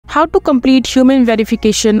How to complete human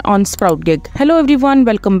verification on SproutGig. Hello everyone,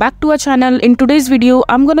 welcome back to our channel. In today's video,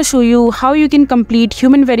 I'm gonna show you how you can complete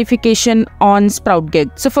human verification on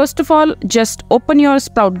SproutGig. So first of all, just open your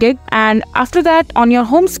SproutGig, and after that, on your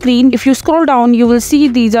home screen, if you scroll down, you will see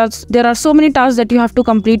there are so many tasks that you have to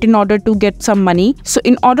complete in order to get some money. So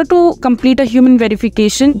in order to complete a human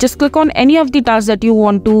verification, just click on any of the tasks that you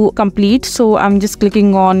want to complete. So I'm just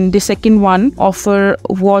clicking on the second one, offer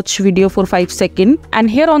watch video for 5 seconds,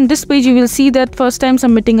 and here on this page you will see that first time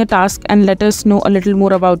submitting a task and let us know a little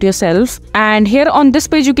more about yourself. And here on this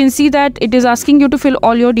page you can see that it is asking you to fill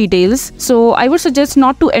all your details. So I would suggest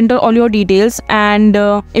not to enter all your details, and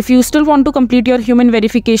if you still want to complete your human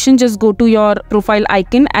verification, just go to your profile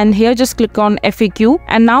icon and here just click on FAQ,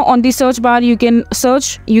 and now on the search bar you can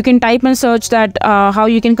type and search that how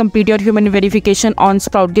you can complete your human verification on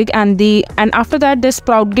SproutGig, and after that the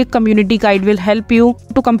SproutGig community guide will help you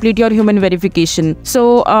to complete your human verification.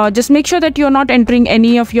 So just make sure that you're not entering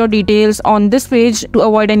any of your details on this page to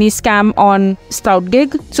avoid any scam on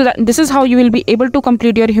SproutGig. So that this is how you will be able to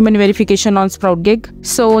complete your human verification on SproutGig.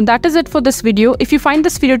 So that is it for this video. If you find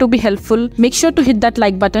this video to be helpful, make sure to hit that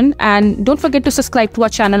like button and don't forget to subscribe to our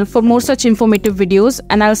channel for more such informative videos,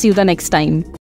 and I'll see you the next time.